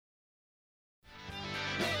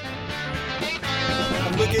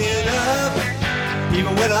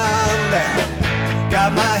even when I'm down.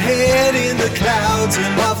 Got my head in the clouds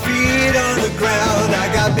and my feet on the ground.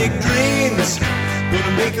 I got big dreams,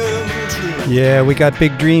 gonna make them true. Yeah, we got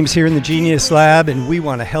big dreams here in the Genius Lab, and we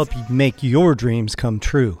want to help you make your dreams come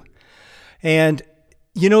true. And,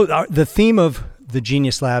 you know, the theme of the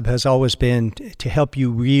Genius Lab has always been to help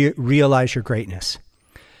you realize your greatness.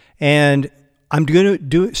 And I'm going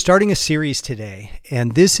to starting a series today,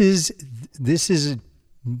 and this is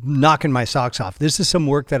knocking my socks off. This is some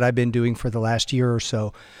work that I've been doing for the last year or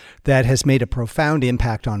so that has made a profound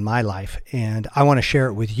impact on my life, and I want to share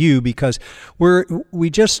it with you because we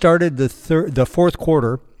just started the fourth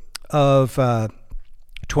quarter of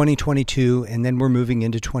 2022, and then we're moving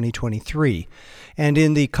into 2023. And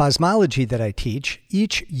in the cosmology that I teach,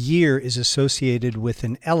 each year is associated with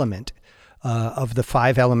an element of the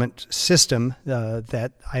 5-element system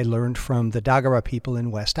that I learned from the Dagara people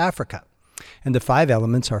in West Africa. And the 5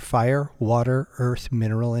 elements are fire, water, earth,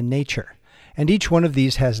 mineral, and nature. And each one of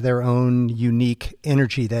these has their own unique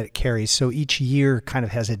energy that it carries. So each year kind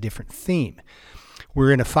of has a different theme.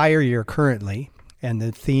 We're in a fire year currently, and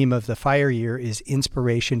the theme of the fire year is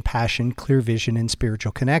inspiration, passion, clear vision, and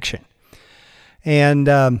spiritual connection.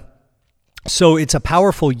 And so it's a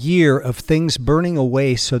powerful year of things burning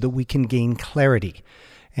away so that we can gain clarity.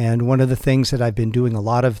 And one of the things that I've been doing a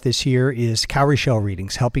lot of this year is cowrie shell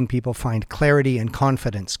readings, helping people find clarity and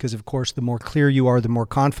confidence. Because, of course, the more clear you are, the more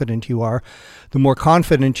confident you are. The more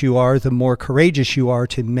confident you are, the more courageous you are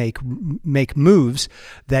to make moves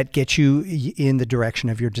that get you in the direction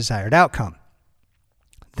of your desired outcome.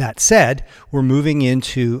 That said, we're moving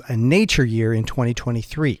into a nature year in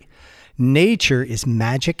 2023. Nature is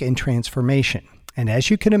magic and transformation. And as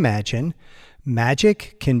you can imagine,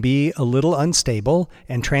 magic can be a little unstable,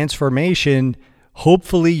 and transformation,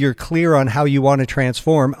 hopefully you're clear on how you want to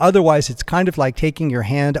transform. Otherwise, it's kind of like taking your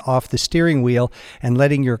hand off the steering wheel and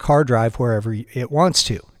letting your car drive wherever it wants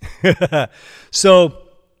to. So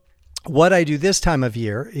what I do this time of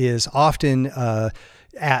year is often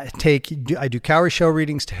I do cowrie shell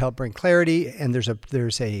readings to help bring clarity, and there's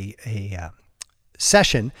a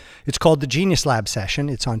session. It's called the GeniusLab session.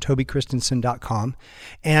 It's on tobychristensen.com.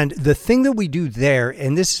 And the thing that we do there,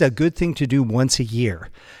 and this is a good thing to do once a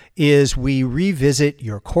year, is we revisit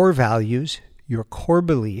your core values, your core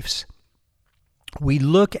beliefs. We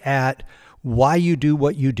look at why you do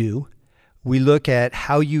what you do. We look at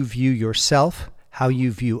how you view yourself, how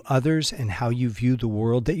you view others, and how you view the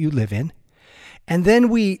world that you live in. And then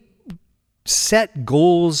we set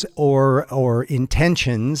goals or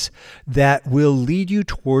intentions that will lead you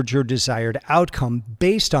towards your desired outcome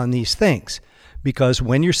based on these things. Because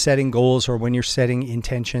when you're setting goals or when you're setting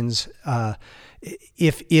intentions,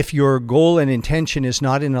 if your goal and intention is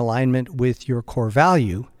not in alignment with your core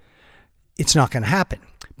value, it's not going to happen.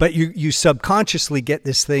 But you subconsciously get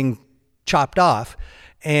this thing chopped off,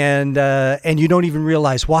 and you don't even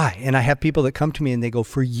realize why. And I have people that come to me and they go,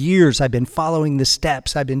 for years, I've been following the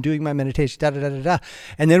steps. I've been doing my meditation, da-da-da-da-da.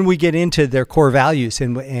 And then we get into their core values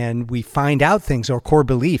and we find out things, or core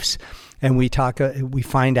beliefs. And we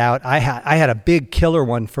find out, I had a big killer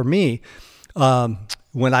one for me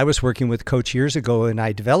when I was working with a coach years ago and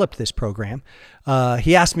I developed this program.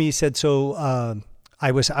 He asked me, he said, so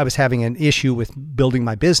I was having an issue with building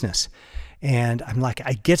my business. And I'm like,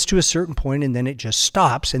 it gets to a certain point and then it just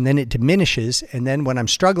stops and then it diminishes. And then when I'm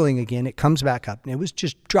struggling again, it comes back up. And it was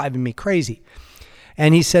just driving me crazy.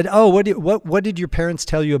 And he said, oh, what did your parents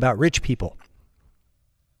tell you about rich people?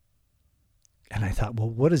 And I thought, well,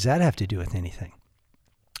 what does that have to do with anything?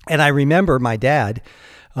 And I remember my dad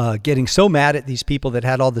getting so mad at these people that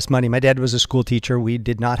had all this money. My dad was a school teacher. We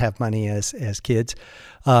did not have money as kids.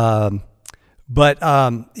 But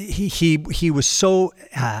he was so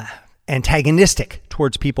antagonistic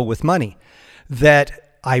towards people with money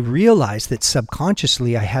that I realized that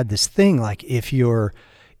subconsciously I had this thing like, if you're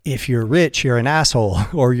rich, you're an asshole,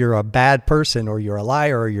 or you're a bad person, or you're a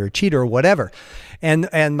liar, or you're a cheater, or whatever. And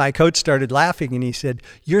my coach started laughing and he said,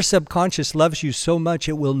 your subconscious loves you so much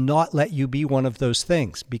it will not let you be one of those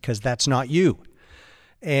things because that's not you.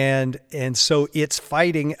 And so it's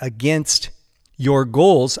fighting against your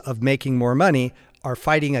goals of making more money, are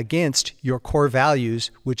fighting against your core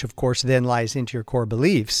values, which of course then lies into your core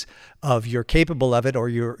beliefs of you're capable of it, or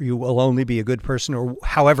you will only be a good person, or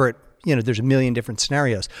however it, there's a million different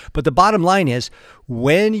scenarios. But the bottom line is,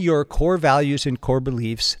 when your core values and core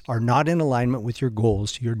beliefs are not in alignment with your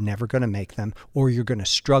goals, you're never going to make them, or you're going to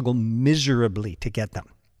struggle miserably to get them.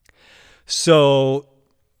 So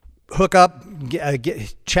hook up,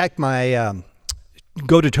 check my,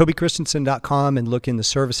 go to tobychristensen.com and look in the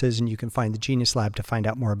services, and you can find the Genius Lab to find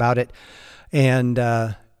out more about it. And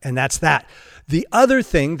And that's that. The other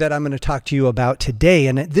thing that I'm going to talk to you about today,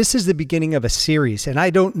 and this is the beginning of a series, and I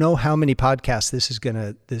don't know how many podcasts this is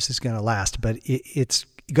going to last, but it's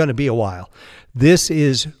going to be a while. This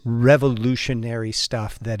is revolutionary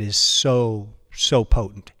stuff that is so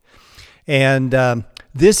potent. And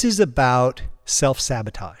this is about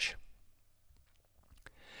self-sabotage.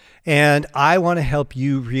 And I want to help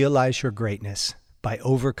you realize your greatness by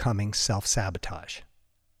overcoming self-sabotage.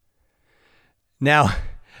 Now,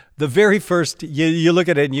 the very first, you look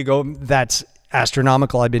at it and you go, that's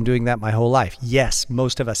astronomical. I've been doing that my whole life. Yes,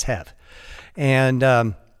 most of us have.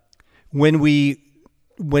 And when we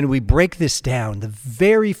break this down, the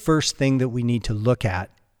very first thing that we need to look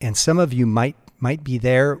at, and some of you might be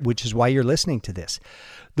there, which is why you're listening to this.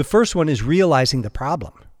 The first one is realizing the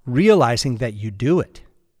problem, realizing that you do it.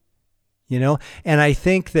 And I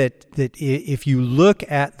think that if you look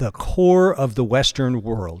at the core of the Western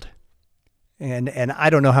world, and I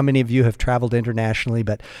don't know how many of you have traveled internationally,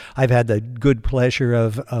 but I've had the good pleasure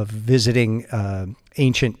of visiting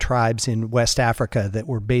ancient tribes in West Africa that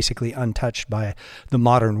were basically untouched by the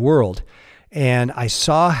modern world. And I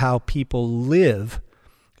saw how people live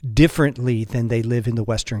differently than they live in the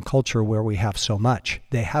Western culture where we have so much.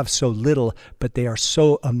 They have so little, but they are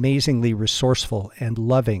so amazingly resourceful and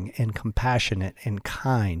loving and compassionate and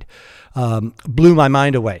kind. Blew my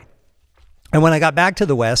mind away. And when I got back to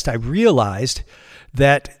the West, I realized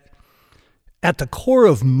that at the core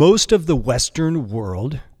of most of the Western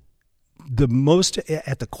world,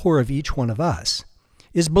 at the core of each one of us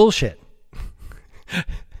is bullshit.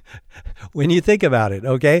 When you think about it,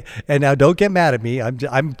 okay? And now don't get mad at me.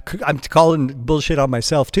 I'm calling bullshit on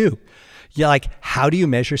myself too. Yeah, like, how do you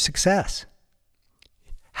measure success?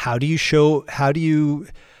 How do you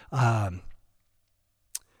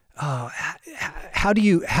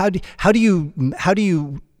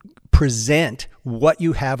present what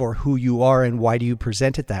you have or who you are, and why do you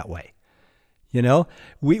present it that way?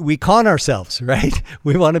 We con ourselves, right?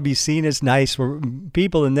 We want to be seen as nice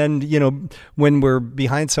people. And then, when we're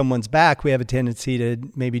behind someone's back, we have a tendency to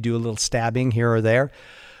maybe do a little stabbing here or there.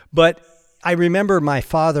 But I remember my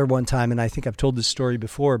father one time, and I think I've told this story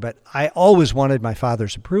before, but I always wanted my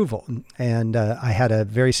father's approval. And I had a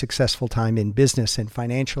very successful time in business and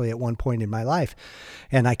financially at one point in my life.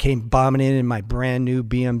 And I came bombing in my brand new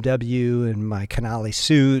BMW and my Canali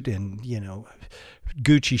suit and,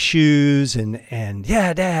 Gucci shoes and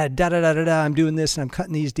yeah, Dad, I'm doing this and I'm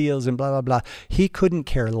cutting these deals and blah, blah, blah. He couldn't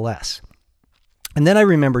care less. And then I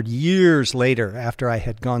remembered years later, after I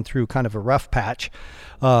had gone through kind of a rough patch,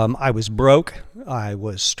 I was broke, I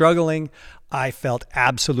was struggling, I felt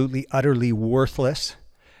absolutely, utterly worthless.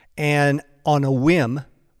 And on a whim,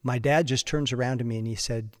 my dad just turns around to me and he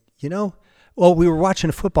said, well, we were watching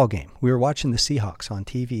a football game. We were watching the Seahawks on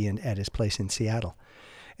TV and at his place in Seattle.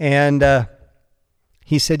 And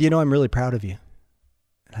he said, I'm really proud of you.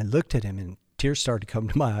 And I looked at him and tears started to come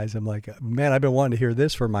to my eyes. I'm like, man, I've been wanting to hear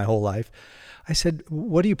this for my whole life. I said,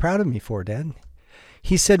 what are you proud of me for, Dad?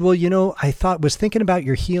 He said, well, I was thinking about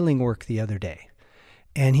your healing work the other day.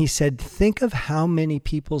 And he said, think of how many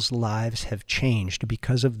people's lives have changed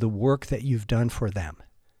because of the work that you've done for them.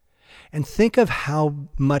 And think of how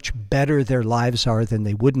much better their lives are than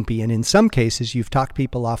they wouldn't be. And in some cases, you've talked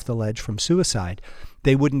people off the ledge from suicide.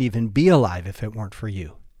 They wouldn't even be alive if it weren't for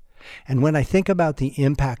you. And when I think about the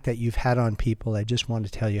impact that you've had on people, I just want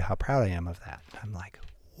to tell you how proud I am of that. I'm like,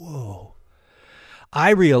 whoa.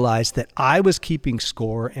 I realized that I was keeping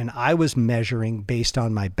score and I was measuring based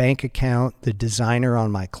on my bank account, the designer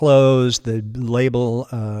on my clothes, the label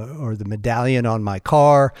or the medallion on my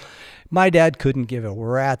car. My dad couldn't give a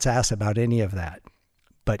rat's ass about any of that,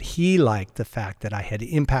 but he liked the fact that I had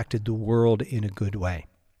impacted the world in a good way.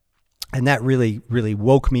 And that really, really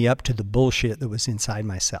woke me up to the bullshit that was inside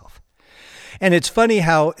myself. And it's funny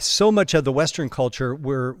how so much of the Western culture,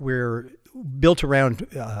 we're built around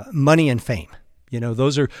money and fame.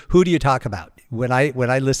 Those are, who do you talk about? When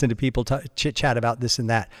I listen to people chit chat about this and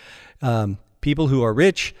that, people who are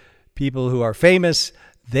rich, people who are famous,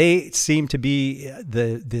 they seem to be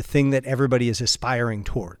the thing that everybody is aspiring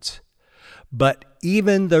towards. But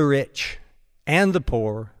even the rich and the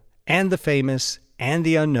poor and the famous and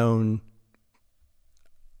the unknown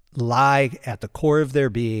lie at the core of their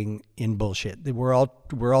being in bullshit. We're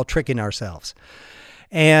all tricking ourselves.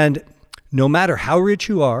 And no matter how rich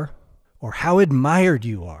you are or how admired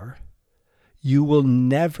you are, you will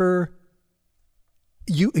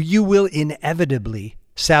inevitably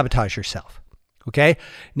sabotage yourself. Okay?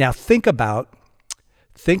 Now think about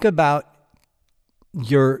some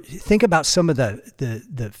of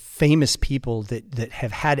the famous people that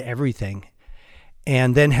have had everything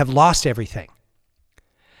and then have lost everything.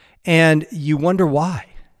 And you wonder why.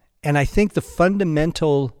 And I think the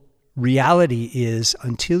fundamental reality is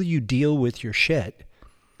until you deal with your shit,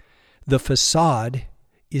 the facade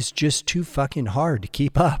is just too fucking hard to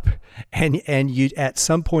keep up. And you, at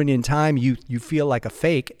some point in time, you feel like a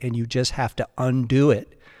fake, and you just have to undo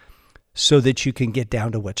it so that you can get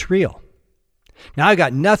down to what's real. Now, I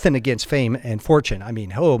got nothing against fame and fortune. I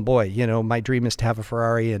mean, oh boy, my dream is to have a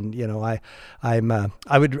Ferrari, and I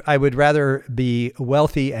would rather be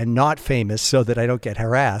wealthy and not famous so that I don't get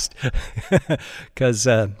harassed. Because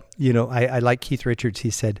I like Keith Richards. He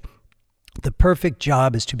said, "The perfect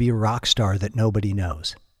job is to be a rock star that nobody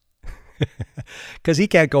knows," because he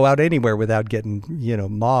can't go out anywhere without getting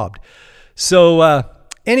mobbed. So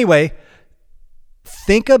anyway,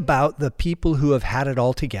 think about the people who have had it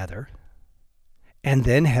all together and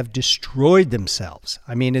then have destroyed themselves.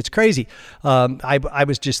 I mean, it's crazy. I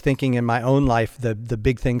was just thinking in my own life, the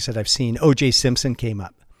big things that I've seen. O.J. Simpson came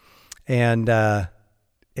up, and I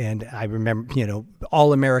remember,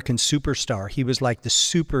 all-American superstar. He was like the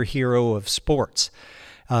superhero of sports,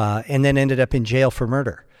 and then ended up in jail for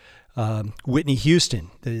murder. Whitney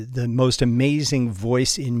Houston, the most amazing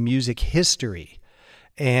voice in music history,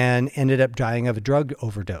 and ended up dying of a drug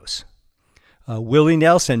overdose. Willie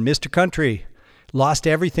Nelson, Mr. Country, lost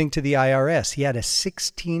everything to the IRS. He had a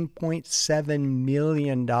 $16.7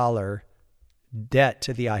 million debt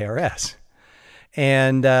to the IRS.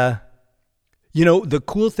 And, the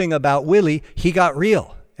cool thing about Willie, he got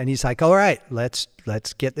real. And he's like, all right, let's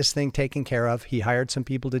get this thing taken care of. He hired some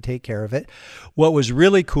people to take care of it. What was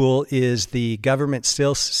really cool is the government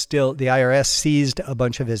still the IRS seized a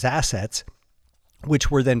bunch of his assets,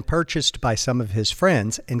 which were then purchased by some of his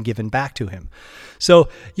friends and given back to him. So,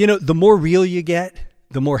 the more real you get,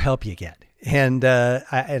 the more help you get. And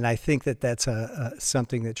I think that's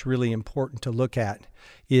something that's really important to look at,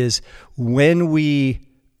 is when we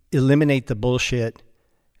eliminate the bullshit,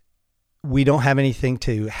 we don't have anything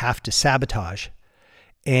to have to sabotage,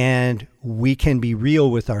 and we can be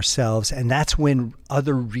real with ourselves. And that's when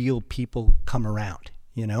other real people come around,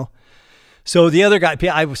 So the other guy,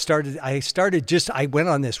 I went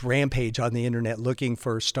on this rampage on the internet looking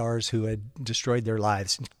for stars who had destroyed their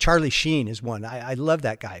lives. Charlie Sheen is one. I love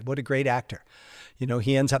that guy. What a great actor.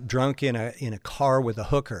 He ends up drunk in a car with a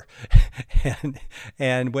hooker,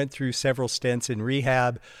 and went through several stints in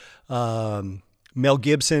rehab. Mel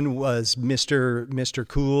Gibson was Mr.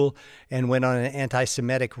 Cool and went on an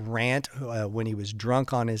anti-Semitic rant when he was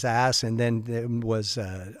drunk on his ass, and then was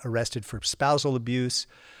arrested for spousal abuse.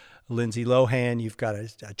 Lindsay Lohan, you've got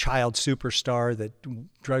a child superstar, that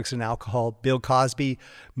drugs and alcohol. Bill Cosby,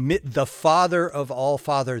 the father of all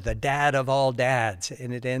father, the dad of all dads,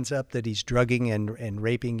 and it ends up that he's drugging and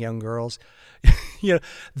raping young girls.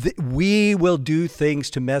 We will do things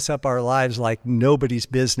to mess up our lives like nobody's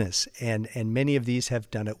business, and many of these have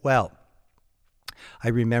done it well. I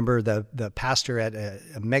remember the pastor at a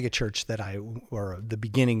megachurch or the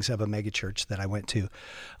beginnings of a megachurch that I went to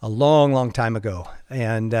a long, long time ago.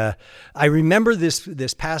 And I remember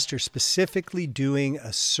this pastor specifically doing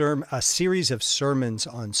a series of sermons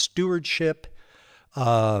on stewardship,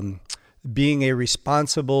 being a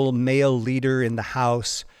responsible male leader in the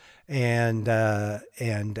house, and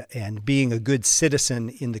being a good citizen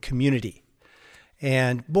in the community.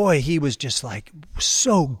 And boy, he was just like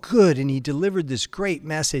so good, and he delivered this great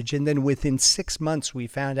message. And then within 6 months, we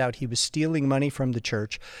found out he was stealing money from the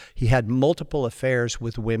church. He had multiple affairs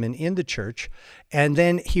with women in the church. And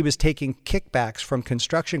then he was taking kickbacks from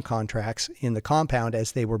construction contracts in the compound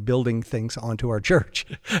as they were building things onto our church.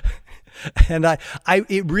 And I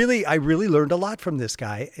really learned a lot from this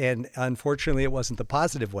guy. And unfortunately, it wasn't the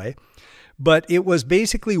positive way, but it was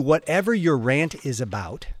basically whatever your rant is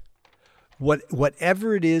about,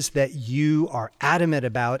 whatever it is that you are adamant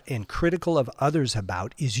about and critical of others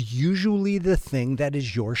about, is usually the thing that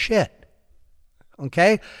is your shit.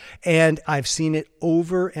 Okay? And I've seen it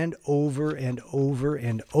over and over and over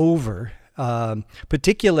and over,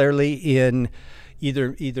 particularly in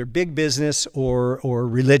either big business or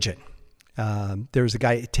religion. There was a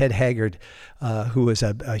guy, Ted Haggard, who was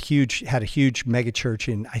had a huge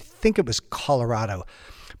megachurch in, I think it was Colorado.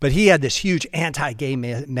 But he had this huge anti-gay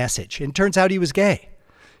message. And it turns out he was gay.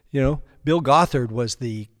 Bill Gothard was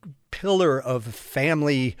the pillar of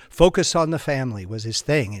family, focus on the family was his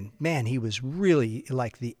thing. And man, he was really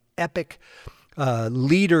like the epic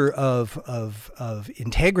leader of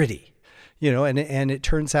integrity. And it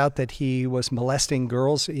turns out that he was molesting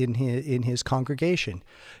girls in his congregation.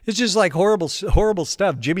 It's just like horrible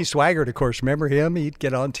stuff. Jimmy Swaggart, of course, remember him? He'd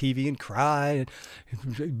get on TV and cry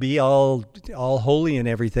and be all holy and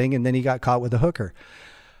everything, and then he got caught with a hooker.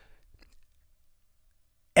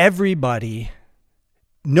 everybody,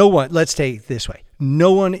 no one, let's take it this way.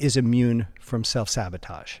 No one is immune from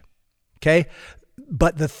self-sabotage. Okay?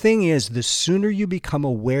 But the thing is, the sooner you become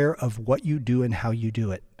aware of what you do and how you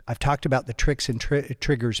do it, I've talked about the tricks and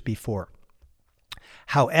triggers before.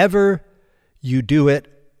 However you do it,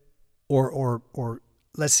 or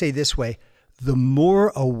let's say this way, the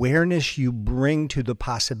more awareness you bring to the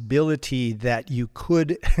possibility that you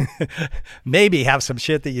could maybe have some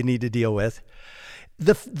shit that you need to deal with,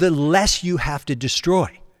 the less you have to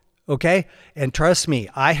destroy. Okay? And trust me,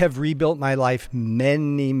 I have rebuilt my life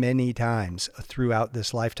many, many times throughout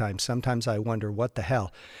this lifetime. Sometimes I wonder what the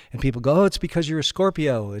hell. And people go, oh, it's because you're a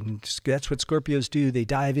Scorpio. And that's what Scorpios do. They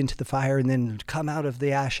dive into the fire and then come out of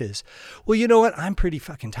the ashes. Well, you know what? I'm pretty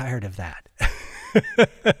fucking tired of that.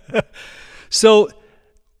 So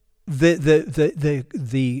the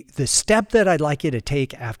step that I'd like you to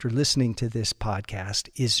take after listening to this podcast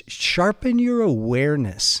is sharpen your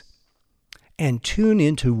awareness and tune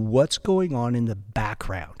into what's going on in the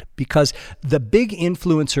background, because the big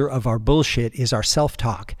influencer of our bullshit is our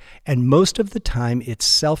self-talk. And most of the time it's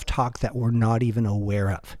self-talk that we're not even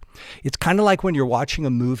aware of. It's kind of like when you're watching a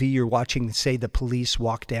movie, you're watching, say, the police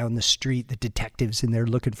walk down the street, the detectives, and they're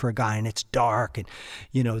looking for a guy, and it's dark, and,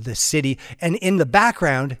 you know, the city. And in the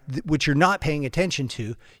background, which you're not paying attention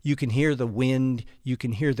to, you can hear the wind, you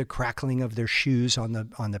can hear the crackling of their shoes on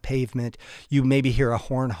the pavement. You maybe hear a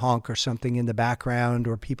horn honk or something in the background,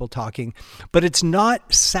 or people talking. But it's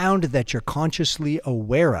not sound that you're consciously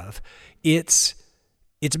aware of. It's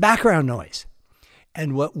background noise.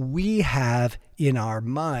 And what we have in our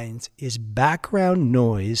minds is background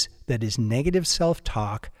noise that is negative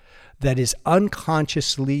self-talk, that is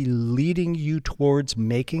unconsciously leading you towards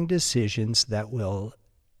making decisions that will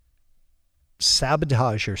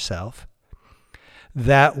sabotage yourself,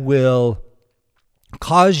 that will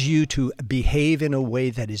cause you to behave in a way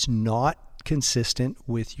that is not consistent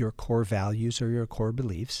with your core values or your core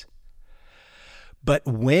beliefs. But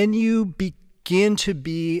when you begin to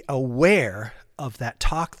be aware of that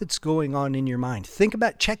talk that's going on in your mind,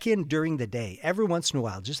 check in during the day every once in a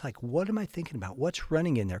while, just like, what am I thinking about? What's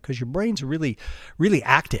running in there? Because your brain's really, really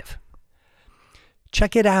active.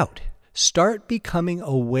 Check it out. Start becoming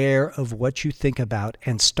aware of what you think about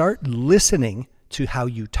and start listening to how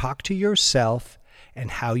you talk to yourself and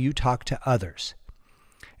how you talk to others.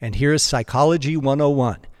 And here's Psychology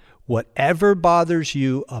 101. Whatever bothers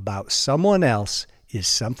you about someone else is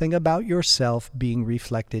something about yourself being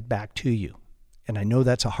reflected back to you. And I know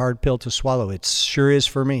that's a hard pill to swallow. It sure is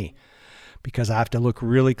for me, because I have to look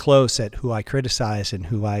really close at who I criticize and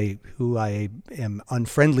who I am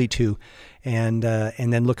unfriendly to, and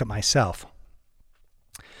then look at myself.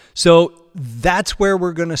 So that's where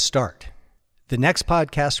we're going to start. The next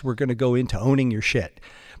podcast, we're going to go into owning your shit.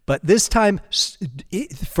 But this time,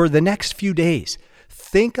 for the next few days,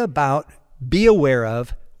 be aware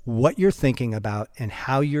of what you're thinking about and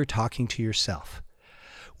how you're talking to yourself.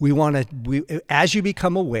 As you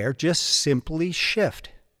become aware, just simply shift.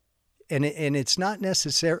 And it's not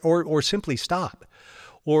necessary, or simply stop,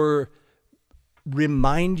 or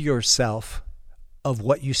remind yourself of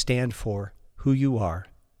what you stand for, who you are,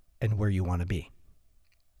 and where you want to be.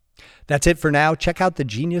 That's it for now. Check out the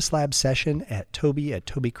GeniusLab session at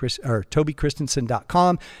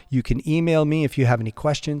tobychristensen.com. You can email me if you have any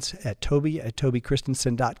questions at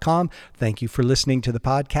toby@tobychristensen.com. Thank you for listening to the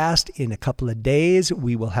podcast. In a couple of days,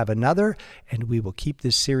 we will have another, and we will keep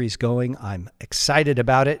this series going. I'm excited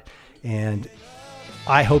about it, and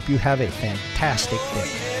I hope you have a fantastic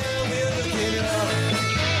day.